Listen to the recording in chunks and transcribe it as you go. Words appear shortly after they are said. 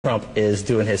Trump is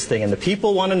doing his thing, and the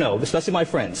people want to know, especially my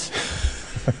friends.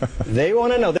 They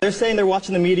want to know. They're saying they're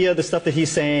watching the media. The stuff that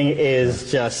he's saying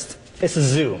is just, it's a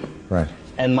zoo. Right.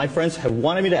 And my friends have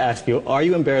wanted me to ask you, are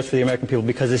you embarrassed for the American people?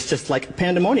 Because it's just like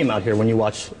pandemonium out here when you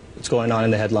watch what's going on in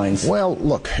the headlines. Well,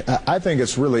 look, I think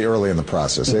it's really early in the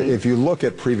process. If you look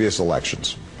at previous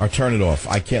elections. Or turn it off.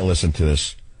 I can't listen to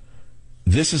this.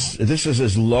 This is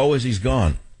as low as he's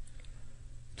gone.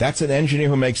 That's an engineer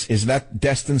who makes, is that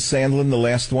Destin Sandlin, the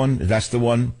last one? That's the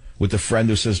one with the friend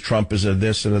who says Trump is a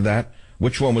this and a that?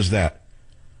 Which one was that?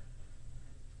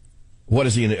 What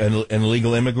is he, an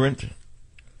illegal immigrant?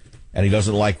 And he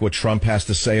doesn't like what Trump has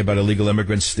to say about illegal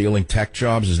immigrants stealing tech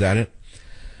jobs? Is that it?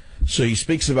 So he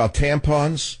speaks about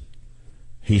tampons.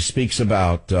 He speaks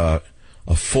about a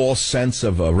false sense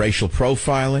of racial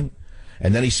profiling.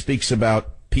 And then he speaks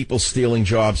about people stealing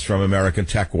jobs from American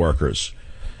tech workers.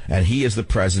 And he is the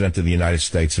president of the United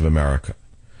States of America.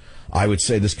 I would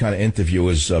say this kind of interview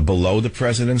is below the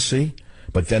presidency.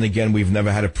 But then again, we've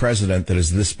never had a president that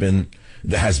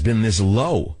has been this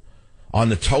low on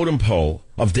the totem pole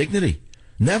of dignity.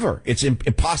 Never. It's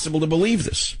impossible to believe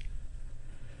this.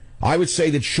 I would say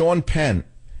that Sean Penn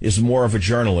is more of a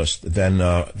journalist than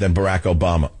Barack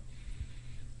Obama.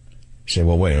 You say,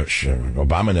 well, wait,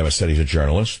 Obama never said he's a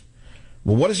journalist.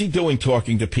 Well, what is he doing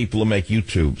talking to people who make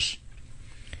YouTubes?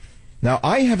 Now,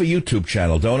 I have a YouTube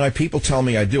channel, don't I? People tell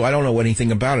me I do. I don't know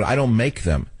anything about it. I don't make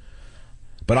them.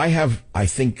 But I have, I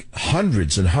think,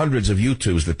 hundreds and hundreds of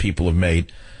YouTubes that people have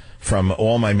made from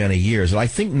all my many years. And I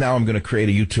think now I'm going to create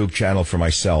a YouTube channel for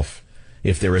myself,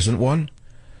 if there isn't one.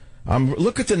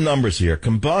 Look at the numbers here.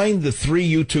 Combine the 3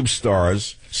 YouTube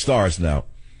stars,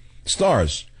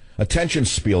 attention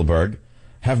Spielberg,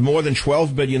 have more than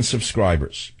 12 million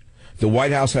subscribers. The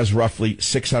White House has roughly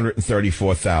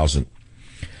 634,000.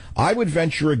 I would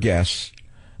venture a guess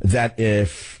that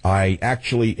if I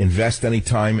actually invest any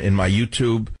time in my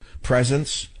YouTube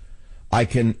presence, I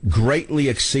can greatly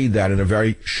exceed that in a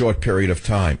very short period of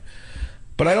time.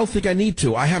 But I don't think I need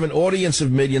to. I have an audience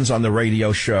of millions on the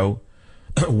radio show.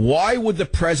 Why would the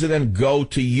president go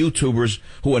to YouTubers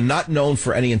who are not known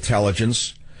for any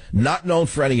intelligence, not known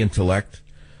for any intellect?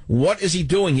 What is he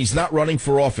doing? He's not running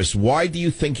for office. Why do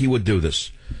you think he would do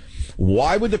this?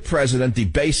 Why would the president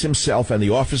debase himself and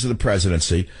the office of the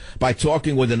presidency by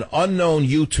talking with an unknown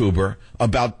YouTuber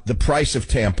about the price of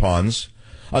tampons,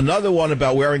 another one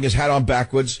about wearing his hat on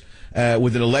backwards,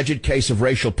 with an alleged case of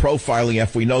racial profiling,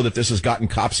 if we know that this has gotten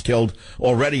cops killed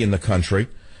already in the country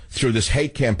through this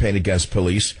hate campaign against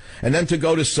police, and then to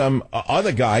go to some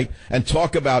other guy and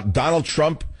talk about Donald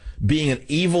Trump being an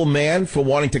evil man for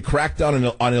wanting to crack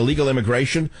down on illegal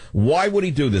immigration? Why would he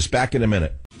do this? Back in a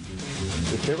minute.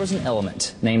 If there was an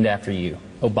element named after you,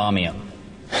 Obamium.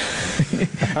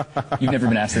 You've never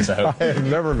been asked this, I hope. I have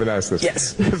never been asked this.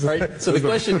 Yes. Right? So the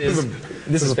question is,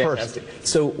 this is fantastic.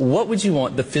 So what would you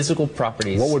want the physical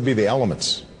properties? What would be the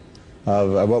elements?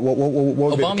 What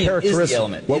would be the characteristics? Is the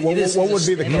element. What would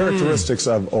be the characteristics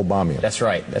of Obamium? That's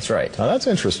right. That's right. Now, that's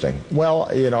interesting. Well,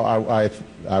 you know,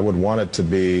 I would want it to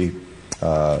be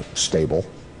stable.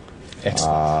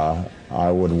 Excellent. I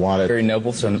would want it very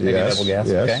noble. So maybe yes, noble gas.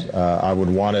 Yes. Okay. I would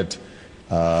want it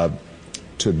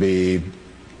to be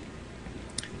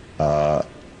a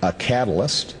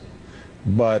catalyst,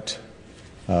 but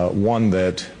one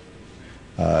that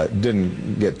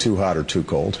didn't get too hot or too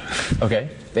cold. Okay.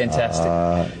 Fantastic.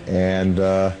 And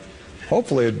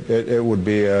hopefully it would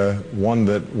be one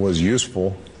that was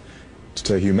useful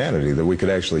to humanity, that we could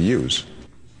actually use.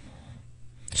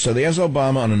 So there's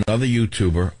Obama on another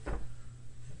YouTuber.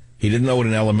 He didn't know what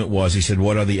an element was. He said,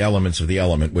 what are the elements of the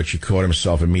element? Which he caught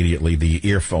himself immediately. The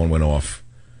earphone went off.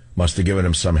 Must have given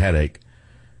him some headache.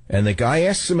 And the guy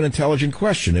asks him an intelligent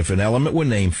question. If an element were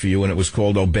named for you and it was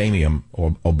called Obamium,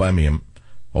 or Obamium,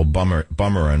 or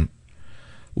Bummerin,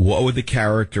 what would the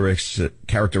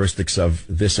characteristics of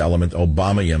this element,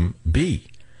 Obamium, be?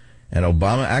 And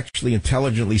Obama actually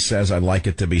intelligently says, I'd like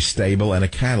it to be stable and a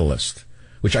catalyst,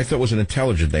 which I thought was an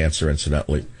intelligent answer,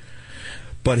 incidentally.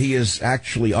 But he is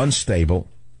actually unstable,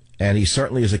 and he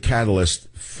certainly is a catalyst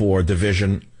for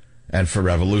division and for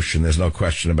revolution. There's no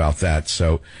question about that.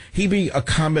 So he'd be a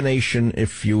combination,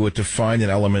 if you were to find an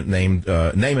element name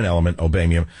an element,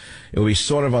 Obamium, it would be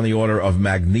sort of on the order of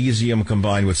magnesium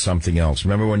combined with something else.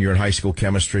 Remember when you're in high school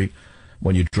chemistry,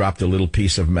 when you dropped a little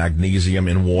piece of magnesium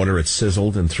in water, it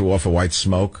sizzled and threw off a white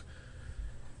smoke?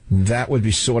 That would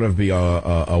be sort of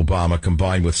Obama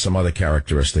combined with some other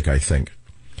characteristic, I think.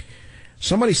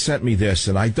 Somebody sent me this,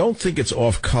 and I don't think it's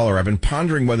off color. I've been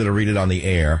pondering whether to read it on the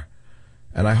air,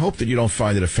 and I hope that you don't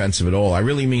find it offensive at all. I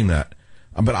really mean that.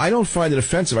 But I don't find it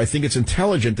offensive. I think it's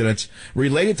intelligent, and it's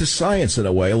related to science in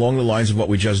a way along the lines of what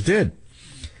we just did.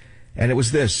 And it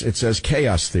was this. It says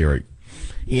chaos theory.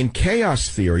 In chaos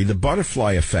theory, the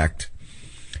butterfly effect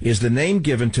is the name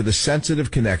given to the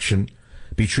sensitive connection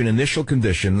between initial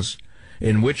conditions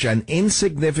in which an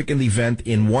insignificant event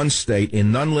in one state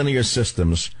in nonlinear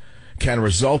systems can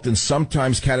result in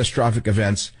sometimes catastrophic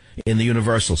events in the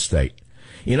universal state.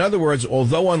 In other words,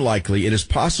 although unlikely, it is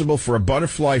possible for a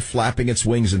butterfly flapping its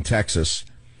wings in Texas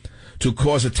to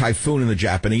cause a typhoon in the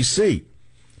Japanese Sea.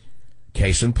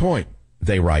 Case in point,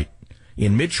 they write,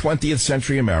 in mid-20th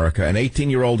century America, an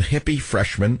 18-year-old hippie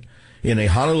freshman in a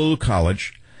Honolulu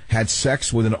college had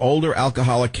sex with an older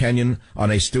alcoholic Kenyan on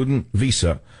a student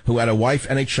visa who had a wife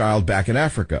and a child back in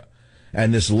Africa.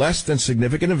 And this less than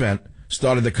significant event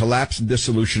started the collapse and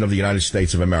dissolution of the United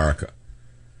States of America.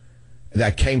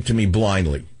 That came to me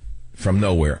blindly from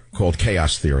nowhere, called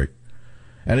chaos theory.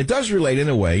 And it does relate in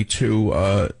a way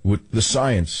to with the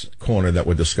science corner that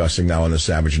we're discussing now in the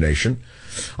Savage Nation.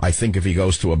 I think if he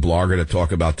goes to a blogger to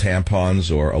talk about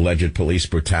tampons or alleged police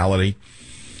brutality,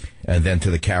 and then to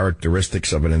the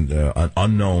characteristics of an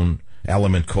unknown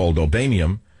element called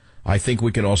obanium, I think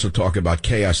we can also talk about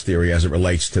chaos theory as it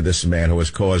relates to this man who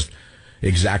has caused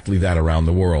exactly that around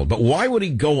the world. But why would he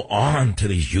go on to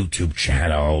these YouTube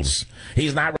channels?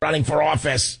 He's not running for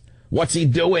office. What's he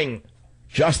doing?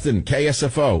 Justin,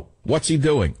 KSFO, what's he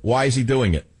doing? Why is he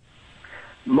doing it?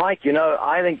 Mike,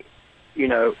 I think,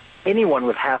 anyone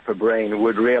with half a brain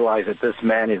would realize that this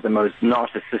man is the most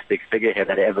narcissistic figurehead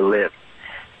that ever lived.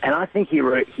 And I think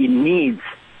he needs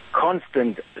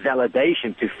constant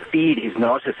validation to feed his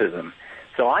narcissism.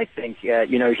 So I think,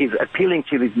 he's appealing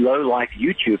to these low-life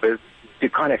YouTubers to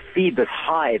kind of feed this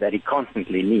high that he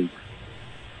constantly needs.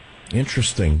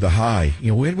 Interesting, the high.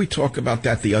 Where did we talk about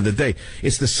that the other day?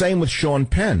 It's the same with Sean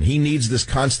Penn. He needs this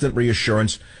constant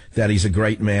reassurance that he's a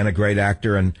great man, a great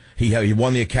actor, and he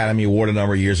won the Academy Award a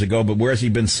number of years ago, but where's he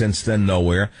been since then?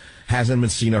 Nowhere. Hasn't been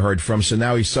seen or heard from, so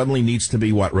now he suddenly needs to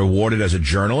be, rewarded as a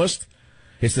journalist?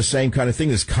 It's the same kind of thing,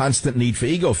 this constant need for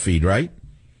ego feed, right?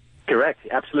 Correct,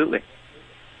 absolutely.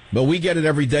 But we get it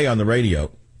every day on the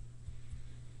radio.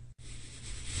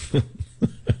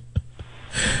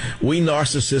 We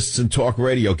narcissists in talk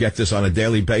radio get this on a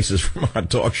daily basis from our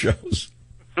talk shows.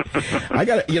 I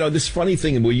got this funny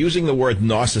thing, we're using the word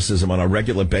narcissism on a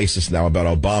regular basis now about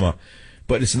Obama,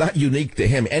 but it's not unique to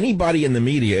him. Anybody in the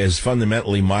media is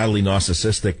fundamentally mildly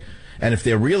narcissistic, and if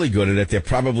they're really good at it, they're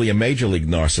probably a major league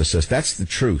narcissist. That's the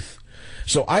truth.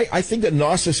 So I think that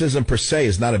narcissism per se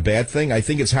is not a bad thing. I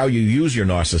think it's how you use your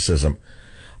narcissism.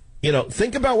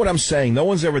 Think about what I'm saying. No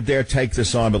one's ever dared take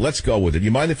this on, but let's go with it.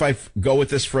 You mind if I go with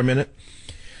this for a minute?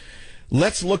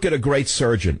 Let's look at a great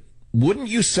surgeon. Wouldn't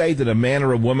you say that a man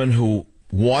or a woman who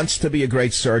wants to be a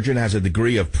great surgeon has a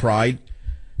degree of pride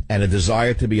and a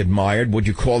desire to be admired? Would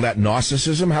you call that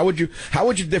narcissism? How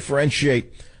would you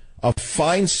differentiate a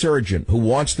fine surgeon who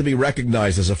wants to be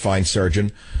recognized as a fine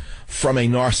surgeon from a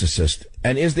narcissist?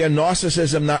 And is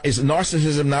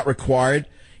narcissism not required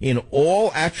in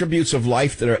all attributes of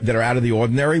life that are out of the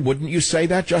ordinary? Wouldn't you say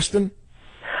that, Justin?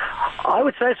 I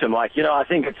would say so, Mike. I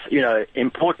think it's,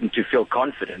 important to feel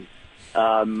confident.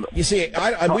 You see,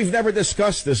 we've never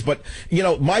discussed this, but,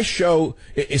 my show,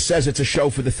 it says it's a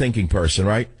show for the thinking person,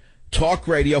 right? Talk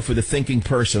radio for the thinking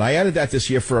person. I added that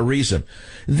this year for a reason.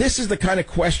 This is the kind of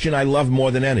question I love more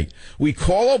than any. We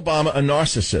call Obama a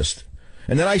narcissist.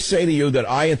 And then I say to you that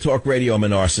I in talk radio am a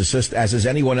narcissist, as is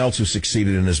anyone else who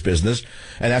succeeded in this business.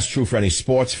 And that's true for any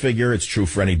sports figure. It's true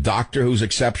for any doctor who's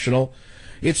exceptional.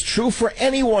 It's true for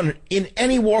anyone in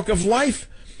any walk of life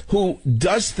who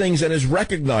does things and is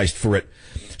recognized for it.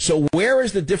 So where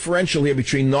is the differential here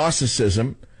between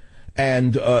narcissism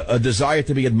and a desire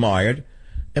to be admired?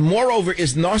 And moreover,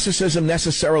 is narcissism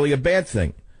necessarily a bad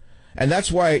thing? And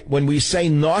that's why when we say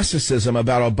narcissism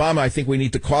about Obama, I think we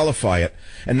need to qualify it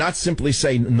and not simply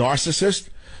say narcissist.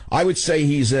 I would say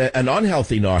he's an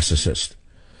unhealthy narcissist.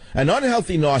 An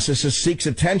unhealthy narcissist seeks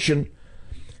attention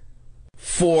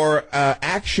for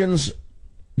actions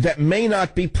that may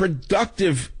not be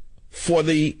productive for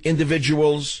the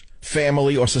individual's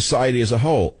family or society as a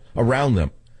whole around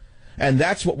them. And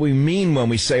that's what we mean when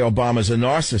we say Obama's a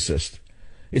narcissist.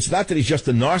 It's not that he's just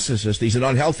a narcissist, he's an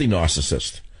unhealthy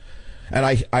narcissist. And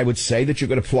I would say that you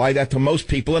could apply that to most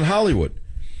people in Hollywood.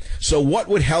 So what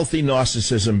would healthy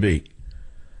narcissism be?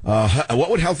 What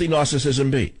would healthy narcissism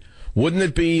be? Wouldn't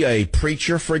it be a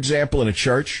preacher, for example, in a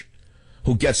church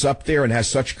who gets up there and has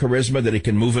such charisma that he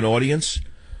can move an audience?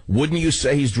 Wouldn't you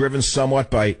say he's driven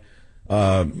somewhat by,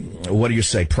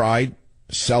 pride,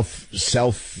 self-love,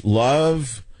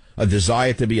 a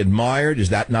desire to be admired? Is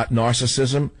that not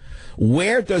narcissism?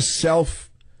 Where does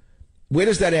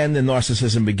that end and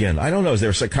narcissism begin? I don't know. Is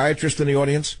there a psychiatrist in the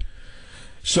audience?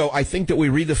 So I think that we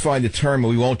redefine the term,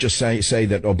 and we won't just say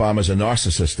that Obama's a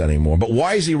narcissist anymore. But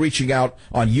why is he reaching out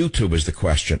on YouTube is the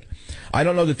question. I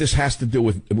don't know that this has to do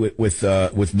with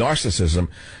narcissism.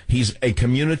 He's a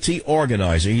community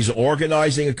organizer. He's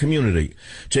organizing a community.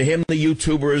 To him, the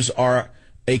YouTubers are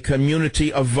a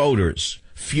community of voters,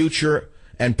 future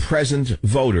and present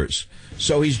voters.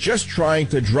 So he's just trying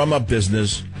to drum up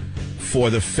business for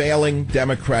the failing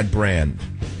Democrat brand,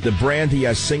 the brand he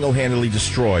has single-handedly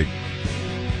destroyed.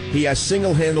 He has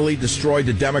single-handedly destroyed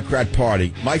the Democrat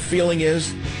Party. My feeling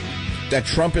is that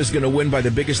Trump is going to win by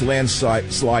the biggest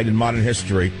landslide in modern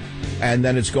history, and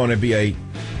then it's going to be a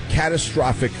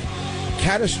catastrophic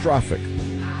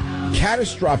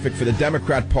for the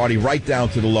Democrat Party right down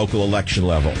to the local election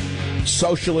level.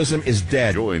 Socialism is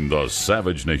dead. Join the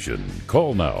Savage Nation.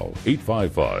 Call now,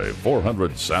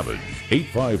 855-400-SAVAGE,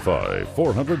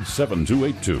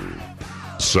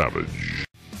 855-400-7282. Savage.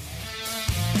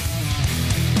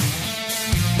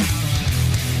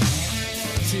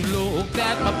 She looked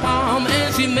at my palm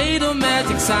and she made a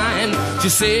magic sign. She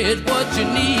said, what you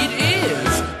need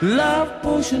is love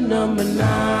potion number 9.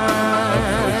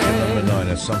 Love potion number 9.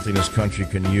 That's something this country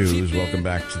can use. Welcome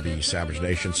back to the Savage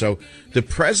Nation. So the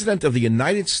President of the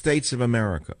United States of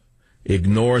America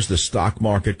ignores the stock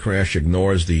market crash,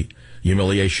 ignores the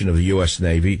humiliation of the U.S.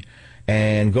 Navy,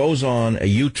 and goes on a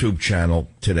YouTube channel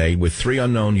today with 3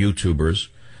 unknown YouTubers,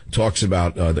 talks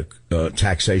about the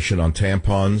taxation on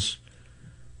tampons,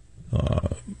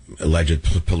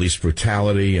 alleged police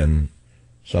brutality, and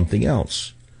something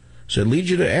else. So it leads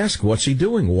you to ask, what's he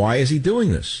doing? Why is he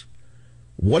doing this?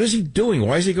 What is he doing?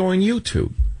 Why is he going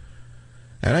YouTube?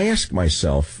 And I ask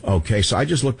myself, okay, so I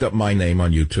just looked up my name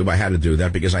on YouTube. I had to do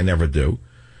that because I never do.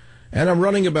 And I'm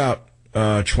running about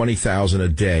 20,000 a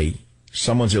day.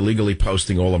 Someone's illegally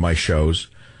posting all of my shows.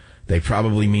 They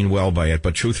probably mean well by it,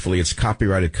 but truthfully, it's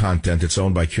copyrighted content. It's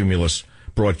owned by Cumulus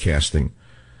Broadcasting.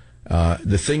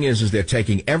 The thing is they're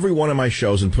taking every one of my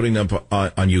shows and putting them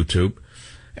on YouTube,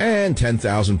 and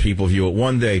 10,000 people view it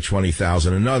one day,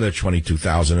 20,000 another,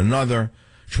 22,000 another,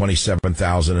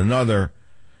 27,000 another.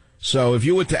 So if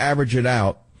you were to average it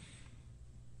out,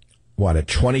 at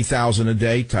 20,000 a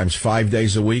day times 5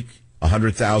 days a week,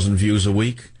 100,000 views a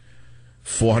week,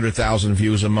 400,000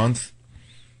 views a month,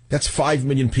 that's 5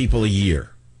 million people a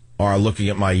year are looking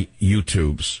at my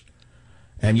YouTubes.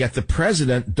 And yet the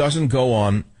president doesn't go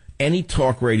on any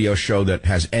talk radio show that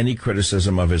has any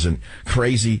criticism of his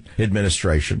crazy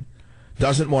administration,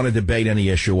 doesn't want to debate any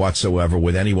issue whatsoever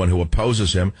with anyone who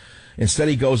opposes him. Instead,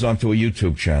 he goes onto a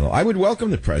YouTube channel. I would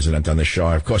welcome the president on the show.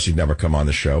 Of course, he'd never come on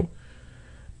the show.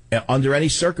 Under any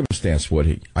circumstance, would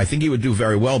he? I think he would do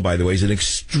very well, by the way. He's an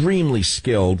extremely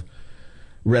skilled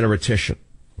rhetorician.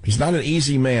 He's not an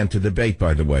easy man to debate,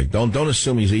 by the way. Don't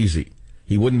assume he's easy.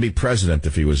 He wouldn't be president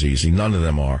if he was easy. None of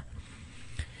them are.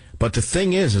 But the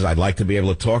thing is I'd like to be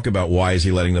able to talk about why is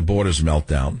he letting the borders melt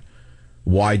down?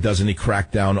 Why doesn't he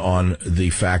crack down on the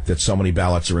fact that so many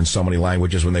ballots are in so many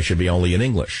languages when they should be only in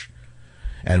English?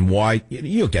 And why,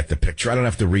 you'll get the picture. I don't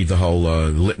have to read the whole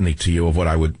litany to you of what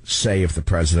I would say if the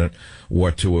president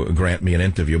were to grant me an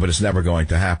interview, but it's never going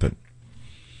to happen.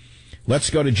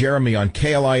 Let's go to Jeremy on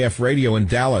KLIF Radio in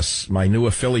Dallas, my new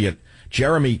affiliate.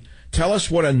 Jeremy, tell us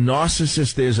what a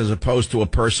narcissist is as opposed to a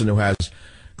person who has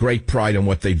great pride in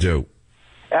what they do.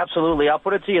 Absolutely. I'll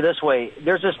put it to you this way.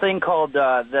 There's this thing called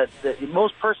that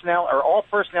all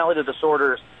personality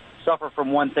disorders suffer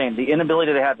from one thing, the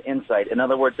inability to have insight. In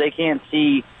other words, they can't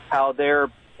see how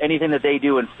anything that they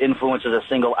do influences a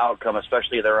single outcome,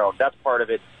 especially their own. That's part of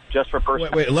it, just for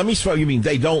personal. Wait, let me start. You mean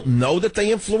they don't know that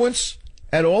they influence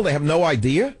at all? They have no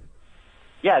idea?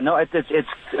 Yeah, no, it's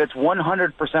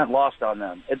 100% lost on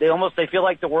them. They feel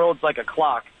like the world's like a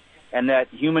clock, and that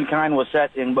humankind was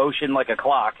set in motion like a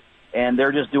clock, and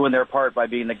they're just doing their part by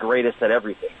being the greatest at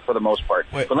everything, for the most part.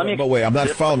 Wait, I'm not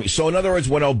following you. So, in other words,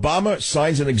 when Obama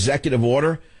signs an executive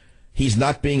order, he's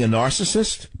not being a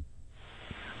narcissist?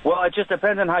 Well, it just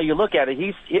depends on how you look at it.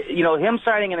 Him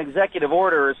signing an executive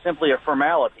order is simply a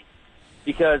formality,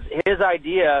 because his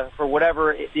idea for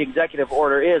whatever the executive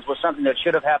order is was something that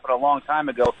should have happened a long time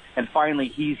ago, and finally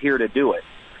he's here to do it.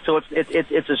 So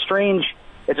it's a strange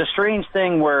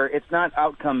thing where it's not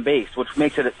outcome based, which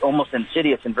makes it almost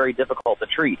insidious and very difficult to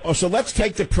treat. Oh, so let's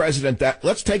take the president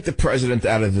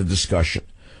out of the discussion.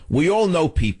 We all know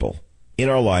people in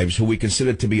our lives who we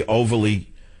consider to be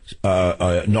overly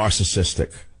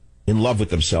narcissistic, in love with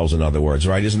themselves, in other words,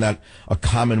 right? Isn't that a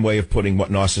common way of putting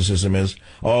what narcissism is?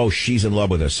 Oh, she's in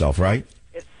love with herself, right?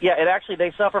 Yeah,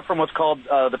 they suffer from what's called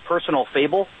the personal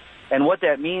fable, and what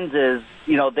that means is,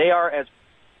 they are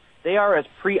as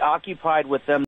preoccupied with them